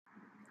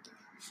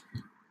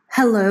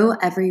Hello,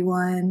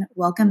 everyone.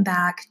 Welcome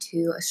back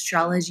to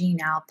Astrology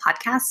Now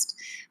podcast.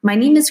 My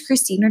name is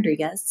Christine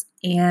Rodriguez,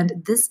 and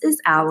this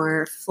is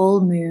our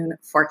full moon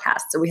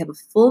forecast. So we have a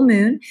full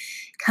moon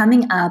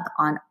coming up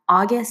on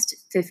August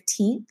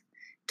 15th,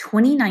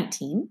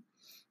 2019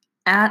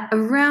 at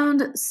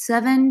around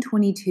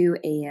 7:22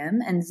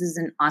 a.m. And this is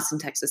in Austin,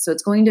 Texas. So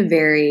it's going to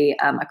vary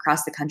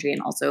across the country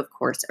and also, of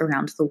course,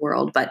 around the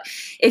world. But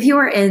if you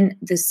are in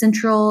the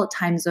central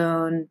time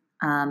zone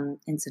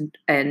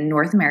in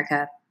North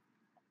America,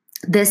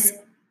 this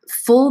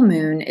full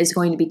moon is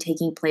going to be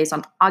taking place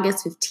on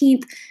August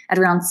 15th at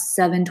around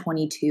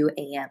 7:22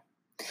 a.m.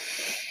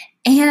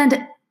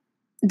 And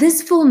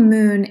this full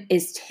moon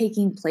is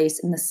taking place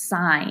in the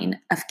sign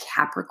of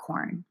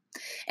Capricorn.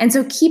 And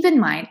so keep in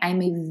mind,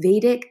 I'm a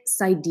Vedic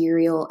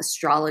sidereal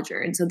astrologer.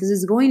 And so this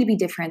is going to be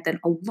different than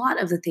a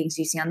lot of the things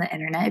you see on the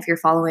internet if you're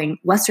following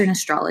Western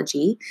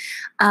astrology.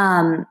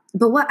 But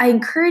what I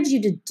encourage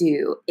you to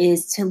do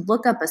is to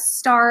look up a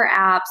star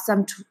app,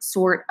 some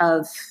sort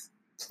of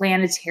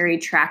planetary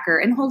tracker,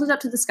 and hold it up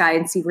to the sky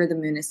and see where the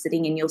moon is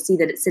sitting. And you'll see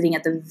that it's sitting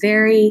at the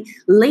very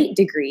late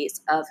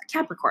degrees of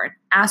Capricorn,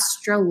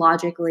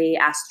 astrologically,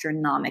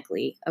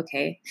 astronomically.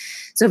 Okay.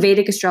 So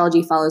Vedic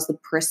astrology follows the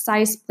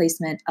precise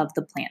placement of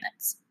the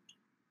planets.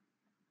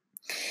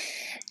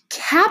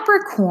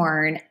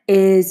 Capricorn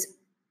is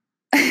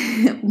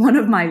one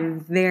of my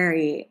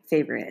very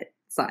favorite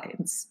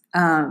signs.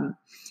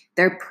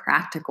 They're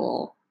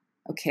practical.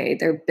 Okay,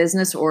 they're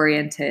business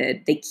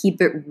oriented. They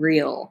keep it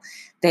real.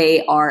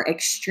 They are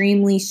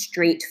extremely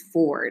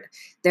straightforward.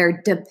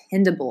 They're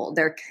dependable.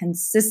 They're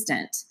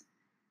consistent.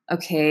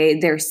 Okay,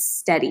 they're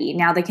steady.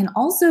 Now, they can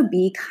also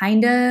be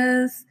kind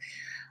of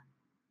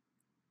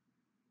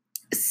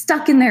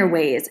stuck in their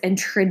ways and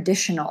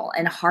traditional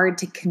and hard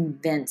to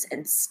convince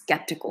and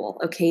skeptical.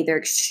 Okay, they're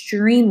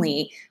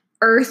extremely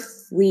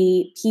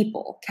earthly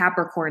people.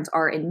 Capricorns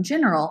are in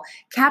general.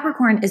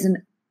 Capricorn is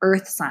an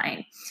earth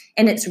sign,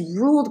 and it's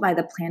ruled by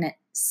the planet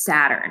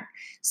Saturn.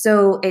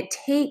 So it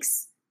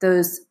takes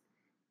those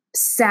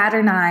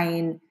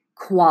Saturnine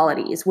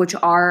qualities, which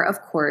are,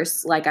 of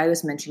course, like I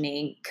was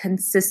mentioning,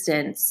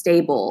 consistent,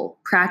 stable,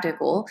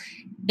 practical,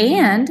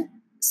 and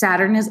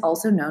Saturn is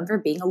also known for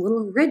being a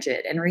little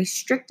rigid and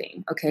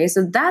restricting. Okay,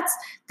 so that's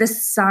the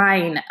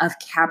sign of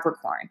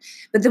Capricorn.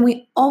 But then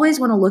we always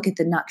want to look at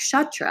the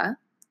nakshatra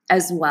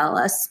as well,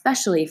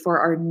 especially for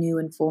our new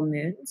and full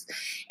moons.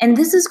 And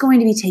this is going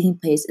to be taking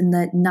place in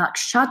the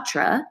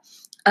nakshatra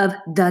of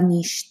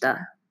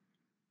Dhanishta.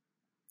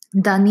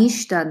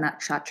 Dhanishta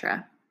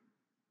nakshatra.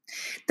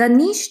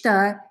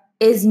 Dhanishta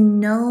is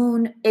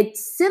known,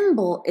 its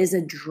symbol is a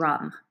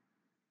drum.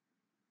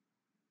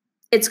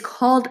 It's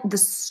called the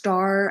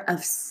star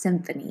of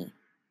symphony,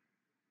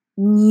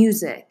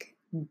 music,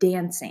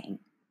 dancing,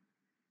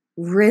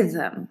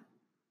 rhythm.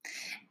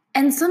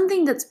 And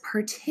something that's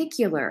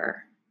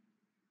particular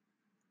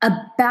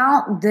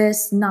about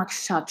this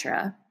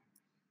nakshatra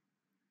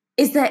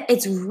is that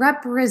it's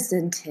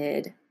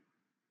represented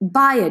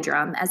by a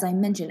drum, as I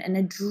mentioned, and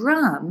a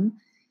drum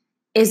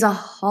is a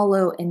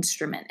hollow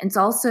instrument. It's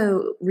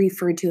also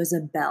referred to as a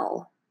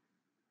bell,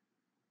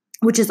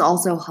 which is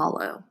also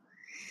hollow.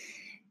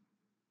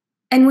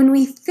 And when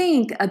we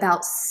think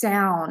about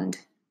sound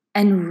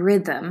and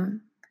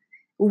rhythm,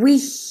 we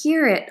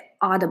hear it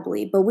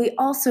audibly, but we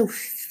also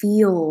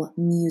feel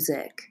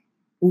music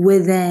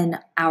within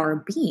our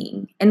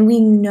being. And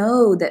we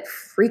know that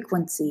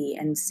frequency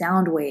and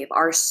sound wave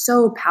are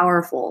so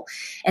powerful,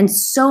 and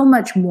so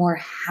much more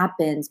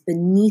happens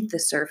beneath the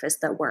surface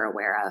that we're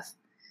aware of.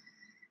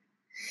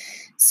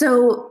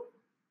 So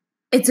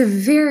it's a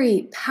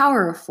very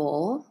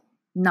powerful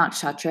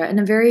nakshatra and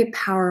a very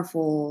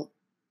powerful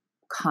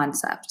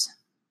concept.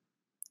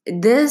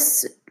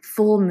 This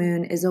full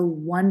moon is a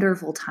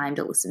wonderful time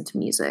to listen to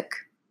music.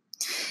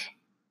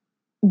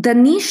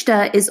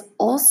 Dhanishta is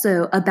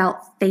also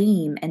about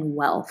fame and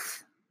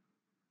wealth.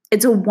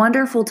 It's a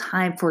wonderful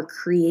time for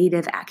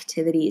creative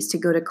activities, to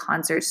go to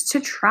concerts, to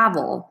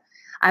travel.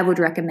 I would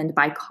recommend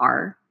by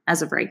car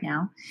as of right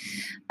now.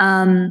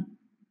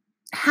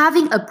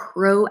 Having a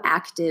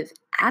proactive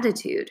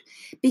attitude.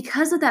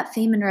 Because of that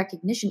fame and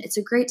recognition, it's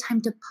a great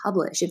time to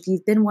publish. If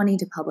you've been wanting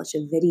to publish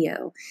a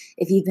video,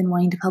 if you've been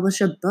wanting to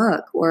publish a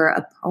book or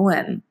a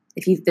poem,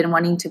 if you've been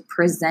wanting to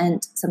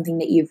present something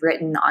that you've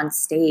written on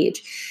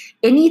stage,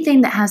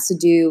 anything that has to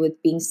do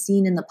with being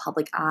seen in the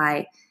public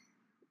eye,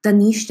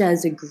 Dhanishta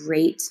is a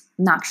great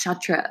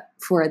nakshatra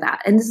for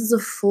that. And this is a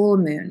full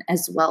moon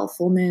as well.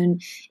 Full moon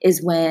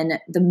is when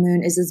the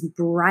moon is as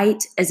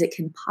bright as it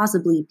can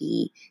possibly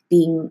be,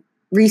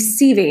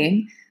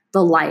 receiving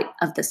the light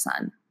of the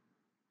sun.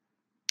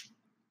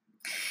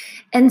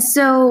 And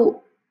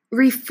so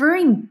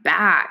referring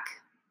back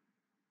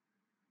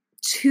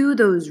to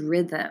those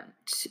rhythms,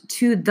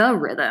 to the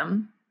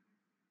rhythm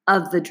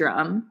of the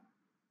drum,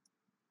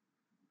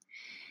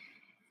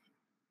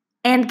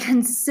 and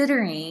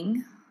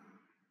considering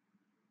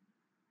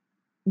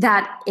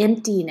that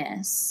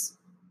emptiness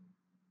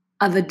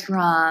of a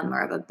drum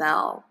or of a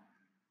bell,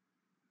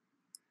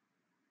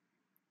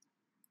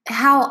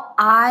 how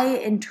I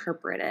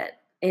interpret it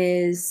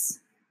is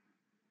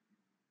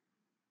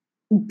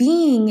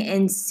being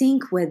in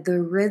sync with the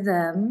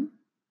rhythm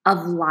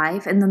of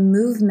life and the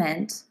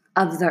movement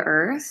of the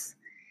earth.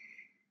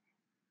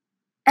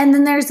 And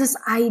then there's this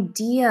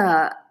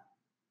idea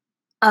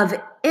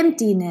of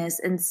emptiness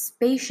and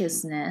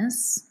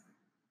spaciousness,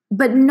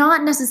 but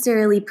not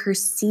necessarily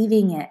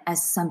perceiving it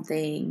as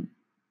something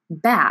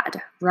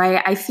bad,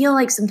 right? I feel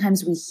like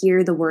sometimes we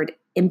hear the word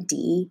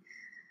empty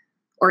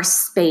or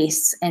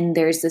space, and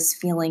there's this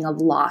feeling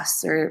of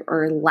loss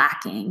or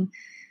lacking.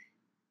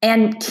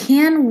 And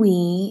can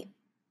we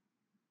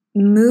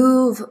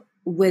move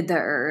with the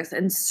earth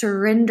and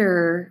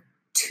surrender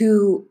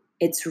to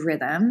its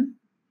rhythm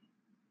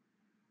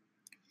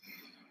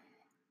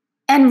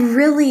and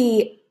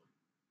really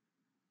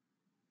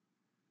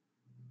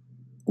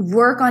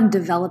work on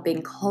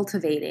developing,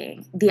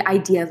 cultivating the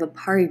idea of a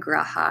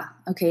parigraha.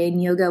 Okay, in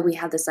yoga, we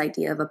have this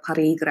idea of a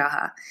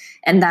parigraha,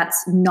 and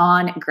that's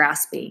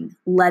non-grasping,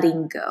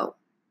 letting go.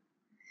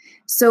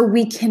 So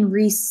we can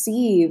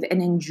receive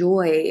and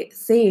enjoy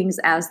things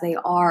as they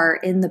are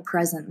in the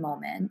present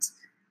moment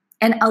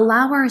and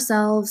allow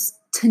ourselves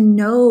to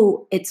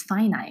know it's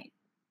finite,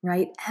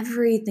 right?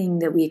 Everything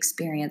that we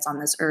experience on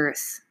this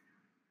earth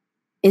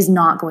is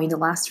not going to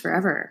last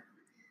forever.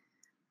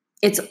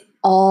 It's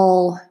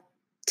all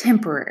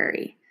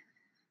temporary.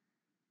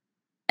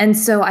 And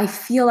so I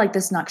feel like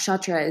this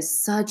nakshatra is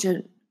such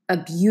a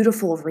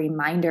beautiful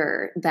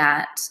reminder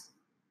that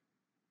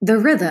the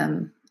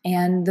rhythm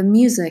and the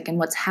music and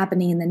what's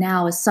happening in the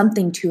now is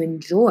something to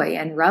enjoy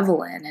and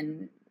revel in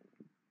and,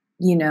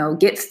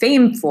 get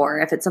fame for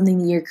if it's something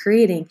that you're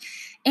creating.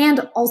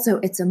 And also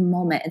it's a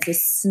moment, it's a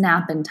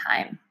snap in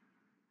time.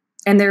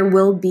 And there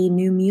will be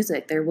new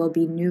music, there will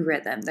be new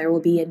rhythm, there will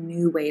be a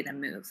new way to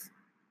move.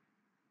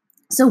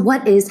 So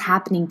what is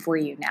happening for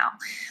you now?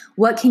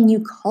 What can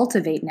you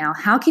cultivate now?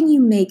 How can you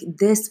make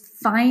this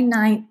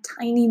finite,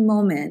 tiny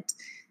moment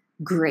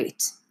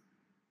great?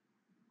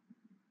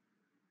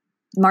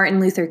 Martin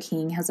Luther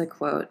King has a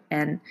quote,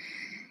 and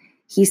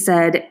he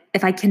said,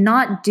 "If I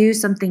cannot do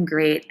something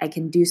great, I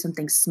can do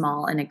something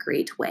small in a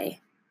great way."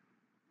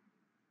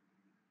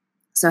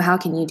 So how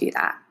can you do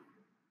that?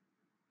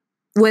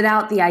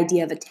 Without the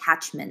idea of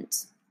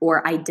attachment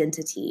or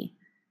identity,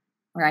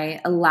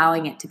 right?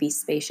 Allowing it to be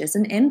spacious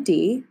and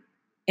empty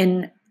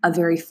in a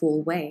very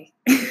full way.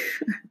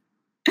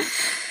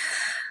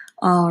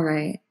 All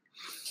right.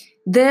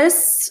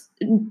 This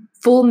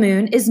full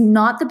moon is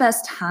not the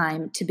best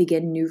time to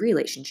begin new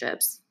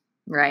relationships,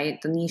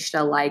 right? The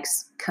Nishta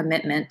likes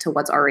commitment to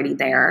what's already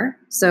there.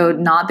 So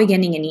not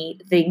beginning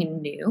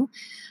anything new.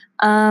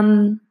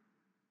 And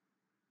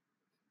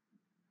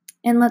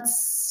let's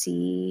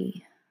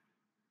see.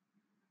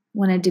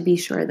 Wanted to be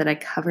sure that I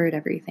covered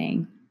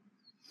everything.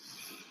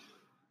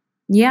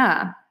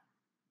 Yeah.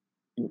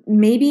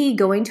 Maybe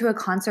going to a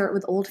concert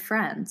with old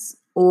friends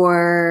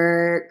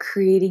or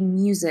creating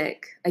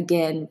music,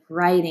 again,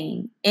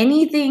 writing,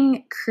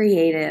 anything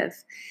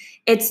creative.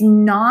 It's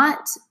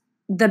not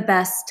the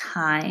best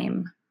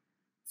time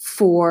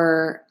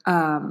for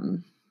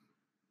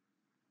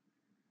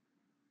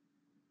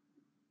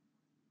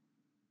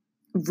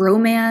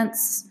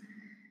romance,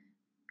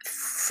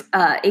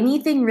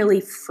 anything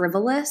really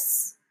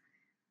frivolous.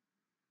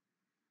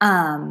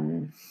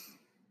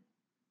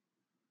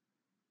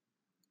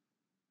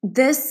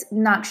 This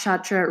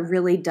nakshatra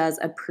really does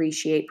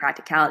appreciate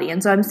practicality.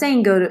 And so I'm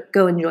saying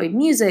go enjoy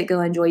music, go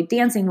enjoy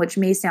dancing, which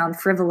may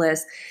sound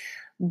frivolous,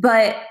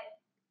 but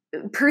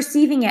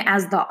perceiving it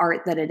as the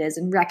art that it is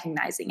and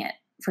recognizing it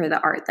for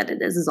the art that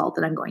it is all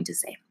that I'm going to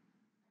say.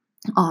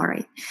 All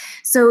right.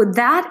 So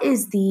that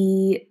is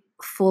the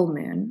full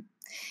moon.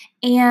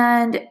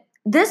 And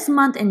this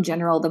month in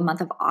general, the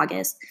month of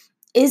August,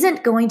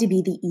 isn't going to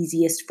be the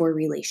easiest for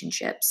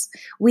relationships.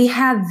 We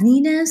have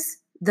Venus,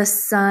 the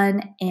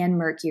Sun, and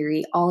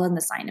Mercury all in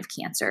the sign of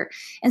Cancer.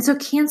 And so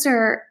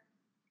Cancer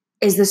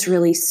is this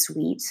really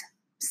sweet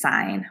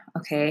sign,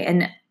 okay?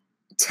 And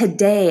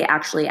today,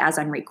 actually, as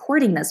I'm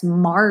recording this,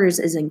 Mars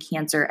is in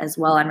Cancer as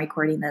well. I'm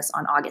recording this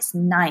on August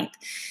 9th.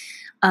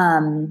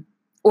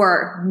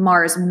 Or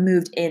Mars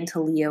moved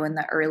into Leo in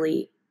the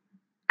early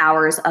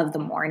hours of the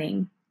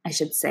morning, I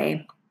should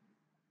say.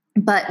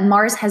 But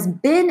Mars has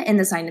been in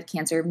the sign of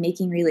Cancer,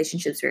 making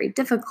relationships very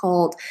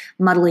difficult,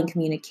 muddling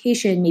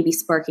communication, maybe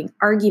sparking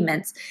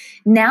arguments.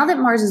 Now that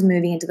Mars is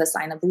moving into the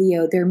sign of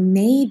Leo, there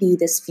may be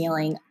this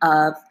feeling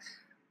of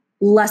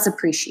less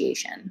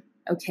appreciation,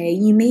 okay?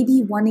 You may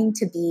be wanting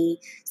to be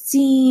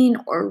seen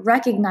or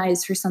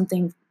recognized for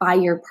something by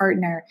your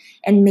partner,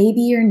 and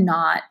maybe you're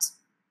not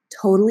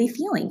totally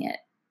feeling it.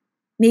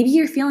 Maybe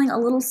you're feeling a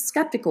little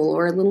skeptical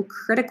or a little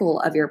critical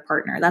of your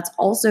partner. That's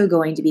also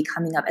going to be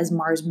coming up as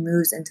Mars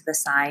moves into the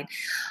sign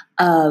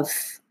of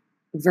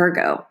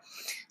Virgo.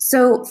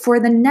 So for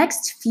the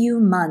next few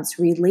months,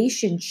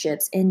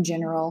 relationships in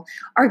general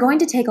are going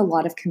to take a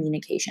lot of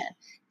communication.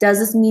 Does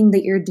this mean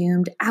that you're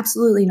doomed?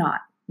 Absolutely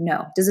not.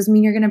 No. Does this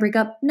mean you're going to break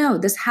up? No.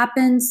 This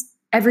happens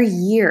Every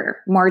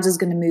year, Mars is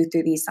going to move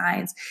through these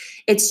signs.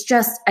 It's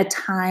just a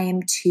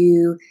time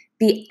to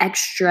be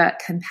extra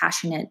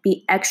compassionate,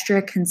 be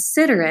extra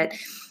considerate.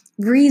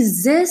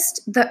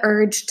 Resist the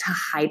urge to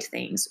hide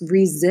things.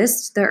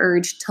 Resist the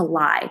urge to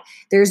lie.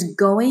 There's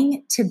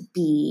going to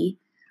be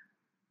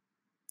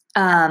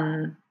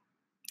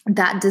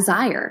that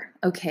desire,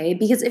 okay?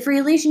 Because if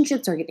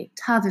relationships are getting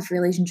tough, if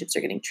relationships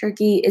are getting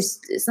tricky,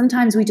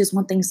 sometimes we just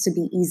want things to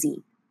be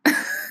easy.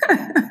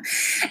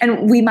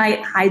 And we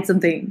might hide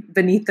something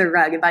beneath the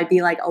rug. It might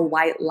be like a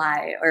white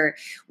lie, or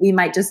we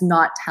might just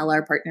not tell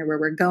our partner where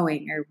we're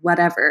going or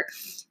whatever.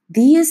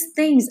 These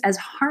things, as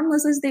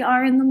harmless as they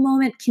are in the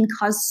moment, can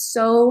cause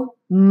so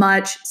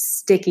much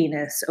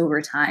stickiness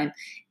over time.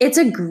 It's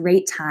a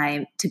great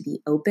time to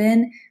be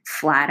open,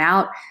 flat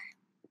out,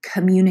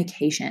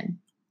 communication,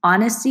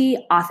 honesty,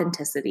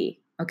 authenticity.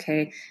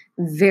 Okay.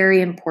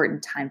 Very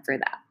important time for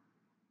that.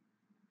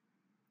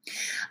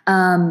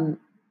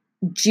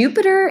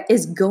 Jupiter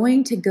is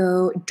going to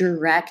go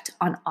direct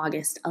on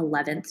August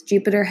 11th.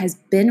 Jupiter has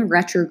been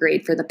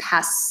retrograde for the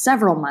past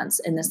several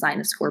months in the sign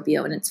of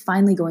Scorpio, and it's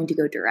finally going to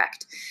go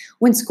direct.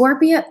 When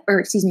Jupiter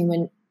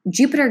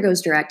goes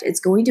direct,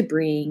 it's going to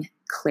bring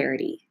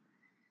clarity.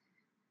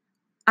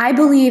 I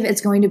believe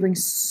it's going to bring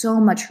so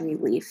much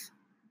relief.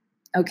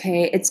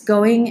 Okay, it's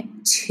going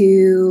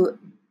to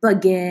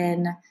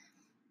begin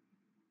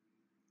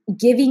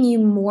giving you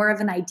more of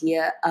an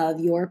idea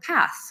of your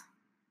path.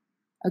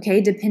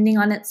 Okay, depending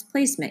on its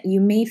placement, you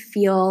may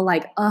feel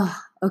like, oh,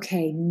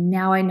 okay,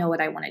 now I know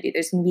what I want to do.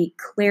 There's going to be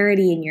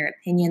clarity in your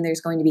opinion. There's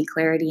going to be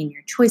clarity in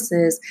your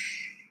choices,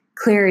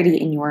 clarity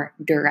in your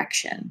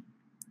direction.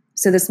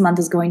 So this month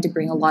is going to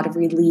bring a lot of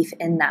relief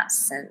in that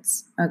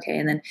sense. Okay,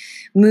 and then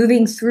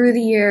moving through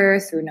the year,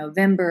 through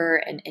November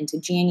and into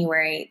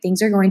January,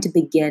 things are going to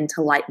begin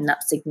to lighten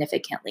up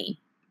significantly.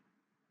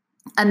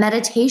 A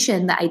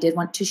meditation that I did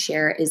want to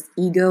share is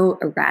Ego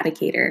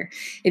Eradicator.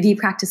 If you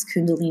practice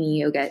Kundalini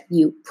Yoga,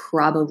 you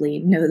probably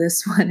know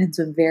this one. It's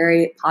a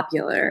very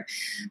popular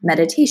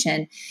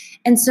meditation.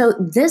 And so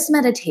this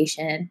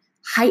meditation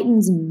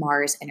heightens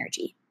Mars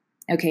energy.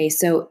 Okay,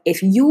 so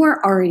if you're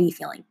already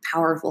feeling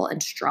powerful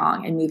and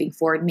strong and moving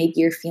forward, maybe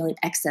you're feeling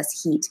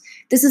excess heat,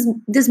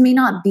 this may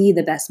not be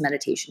the best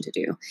meditation to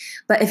do.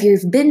 But if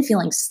you've been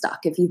feeling stuck,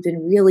 if you've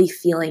been really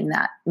feeling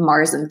that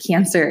Mars and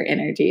Cancer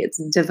energy,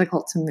 it's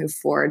difficult to move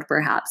forward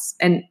perhaps.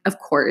 And of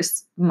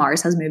course,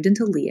 Mars has moved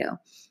into Leo.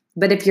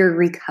 But if you're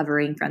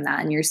recovering from that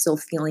and you're still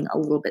feeling a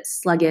little bit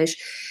sluggish,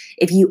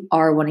 if you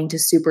are wanting to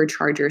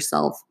supercharge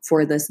yourself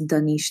for this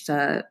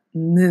Dhanishta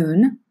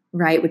moon,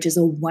 right, which is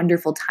a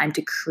wonderful time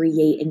to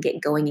create and get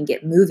going and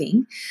get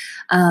moving,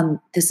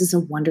 this is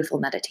a wonderful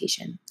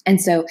meditation. And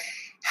so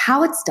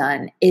how it's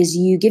done is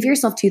you give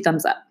yourself 2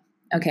 thumbs up.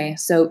 Okay,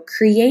 so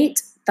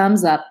create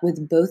thumbs up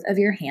with both of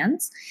your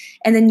hands,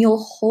 and then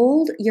you'll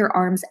hold your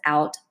arms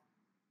out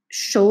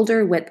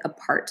shoulder width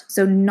apart.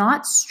 So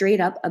not straight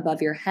up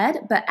above your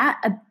head, but at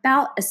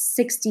about a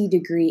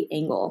 60-degree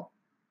angle.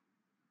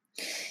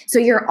 So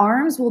your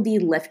arms will be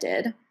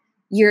lifted.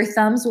 Your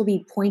thumbs will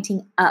be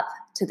pointing up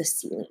to the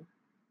ceiling.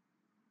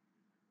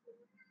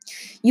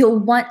 You'll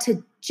want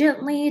to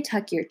gently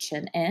tuck your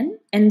chin in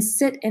and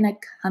sit in a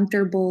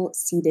comfortable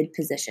seated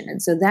position.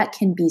 And so that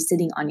can be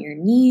sitting on your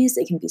knees.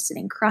 It can be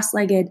sitting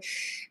cross-legged.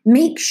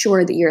 Make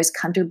sure that you're as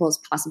comfortable as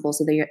possible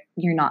so that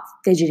you're not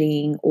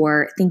fidgeting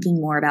or thinking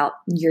more about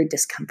your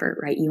discomfort,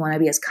 right? You want to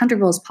be as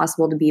comfortable as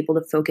possible to be able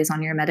to focus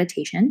on your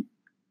meditation.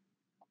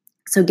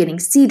 So getting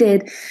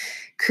seated,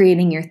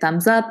 creating your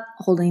thumbs up,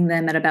 holding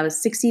them at about a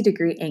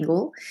 60-degree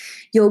angle.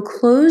 You'll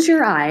close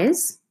your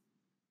eyes,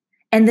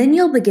 and then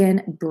you'll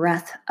begin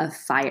breath of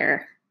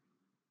fire.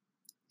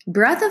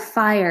 Breath of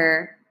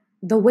fire,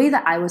 the way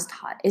that I was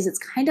taught is it's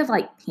kind of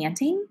like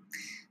panting.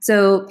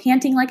 So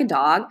panting like a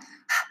dog,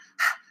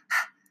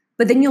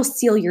 but then you'll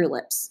seal your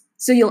lips.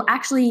 So you'll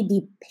actually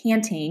be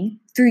panting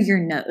through your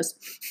nose.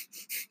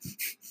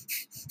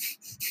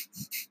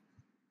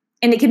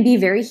 And it can be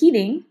very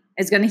heating.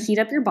 It's going to heat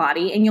up your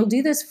body, and you'll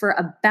do this for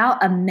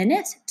about 1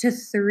 minute to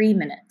 3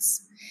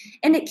 minutes.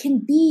 And it can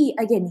be,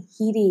 again,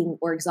 heating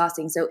or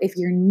exhausting. So if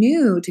you're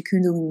new to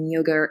Kundalini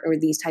Yoga or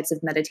these types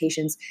of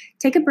meditations,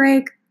 take a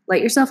break,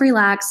 let yourself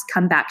relax,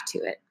 come back to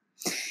it.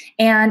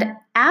 And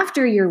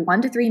after your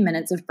 1 to 3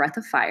 minutes of breath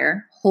of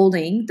fire,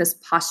 holding this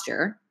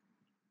posture,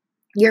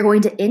 you're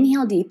going to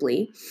inhale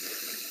deeply,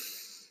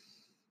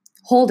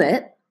 hold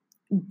it,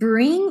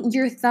 bring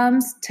your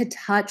thumbs to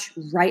touch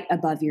right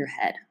above your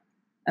head.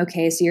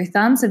 Okay, so your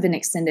thumbs have been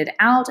extended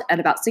out at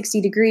about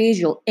 60 degrees.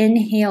 You'll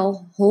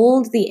inhale,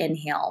 hold the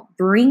inhale,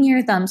 bring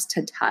your thumbs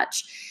to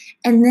touch.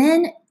 And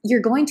then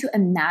you're going to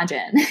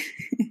imagine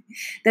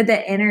that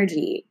the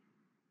energy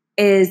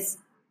is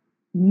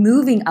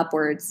moving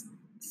upwards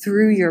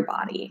through your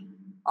body.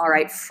 All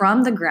right,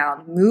 from the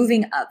ground,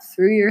 moving up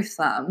through your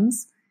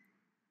thumbs.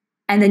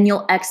 And then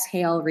you'll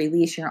exhale,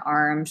 release your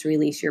arms,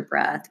 release your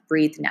breath,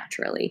 breathe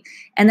naturally.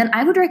 And then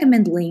I would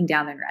recommend laying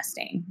down and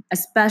resting,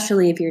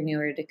 especially if you're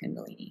newer to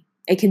Kundalini.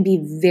 It can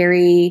be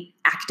very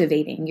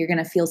activating. You're going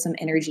to feel some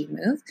energy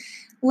move.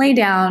 Lay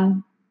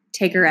down,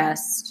 take a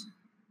rest.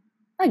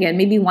 Again,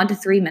 maybe 1 to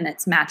 3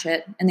 minutes, match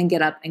it, and then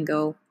get up and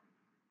go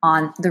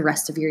on the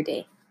rest of your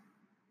day.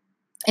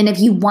 And if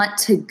you want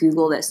to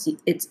Google this,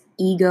 it's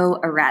Ego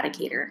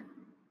Eradicator.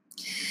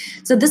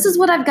 So this is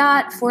what I've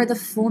got for the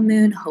full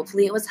moon.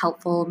 Hopefully it was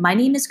helpful. My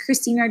name is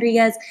Christine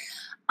Rodriguez.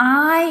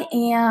 I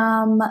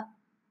am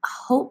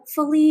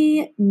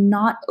hopefully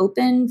not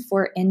open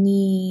for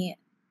any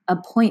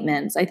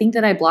appointments. I think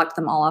that I blocked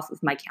them all off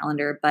of my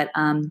calendar, but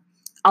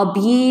I'll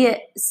be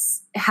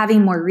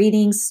having more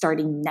readings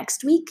starting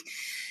next week.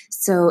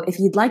 So if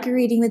you'd like a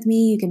reading with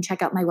me, you can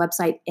check out my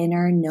website,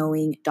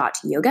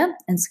 innerknowing.yoga,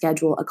 and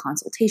schedule a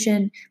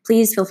consultation.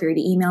 Please feel free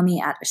to email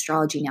me at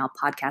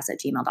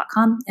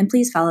astrologynowpodcast@gmail.com. And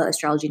please follow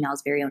Astrology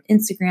Now's very own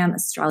Instagram,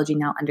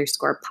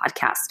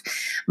 astrologynow_podcast.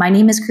 My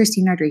name is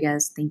Christine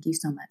Rodriguez. Thank you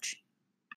so much.